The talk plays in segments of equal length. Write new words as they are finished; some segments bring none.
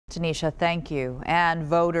Tanisha, thank you. And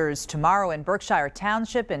voters tomorrow in Berkshire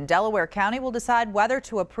Township in Delaware County will decide whether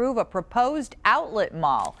to approve a proposed outlet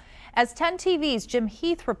mall. As 10 TV's Jim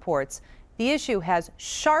Heath reports, the issue has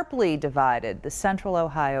sharply divided the Central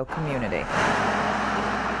Ohio community.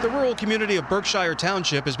 The rural community of Berkshire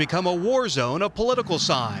Township has become a war zone of political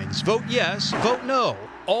signs. Vote yes, vote no,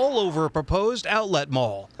 all over a proposed outlet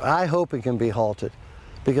mall. I hope it can be halted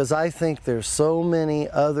because I think there's so many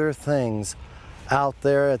other things out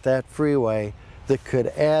there at that freeway that could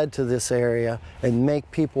add to this area and make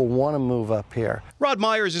people want to move up here. Rod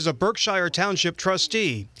Myers is a Berkshire Township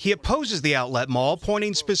trustee. He opposes the outlet mall,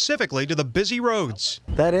 pointing specifically to the busy roads.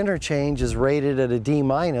 That interchange is rated at a D-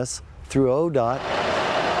 through ODOT,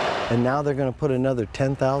 and now they're going to put another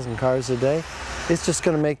 10,000 cars a day. It's just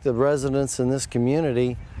going to make the residents in this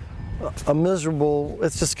community a miserable,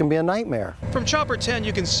 it's just going to be a nightmare. From Chopper 10,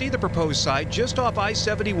 you can see the proposed site just off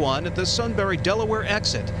I-71 at the Sunbury, Delaware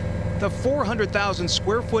exit. The 400,000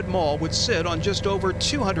 square foot mall would sit on just over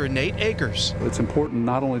 208 acres. It's important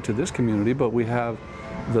not only to this community, but we have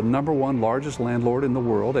the #1 largest landlord in the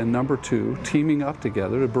world and #2 teaming up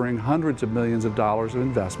together to bring hundreds of millions of dollars of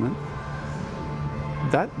investment.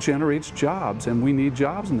 That generates jobs, and we need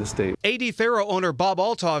jobs in the state. A.D. Faro owner Bob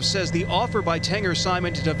Althoff says the offer by Tanger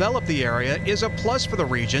Simon to develop the area is a plus for the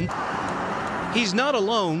region. He's not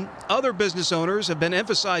alone. Other business owners have been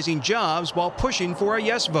emphasizing jobs while pushing for a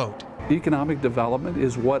yes vote. Economic development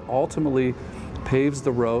is what ultimately paves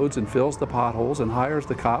the roads and fills the potholes and hires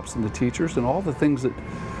the cops and the teachers and all the things that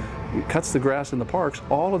cuts the grass in the parks.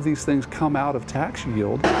 All of these things come out of tax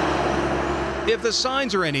yield. If the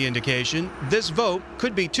signs are any indication, this vote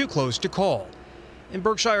could be too close to call. In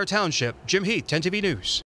Berkshire Township, Jim Heath, 10 TV News.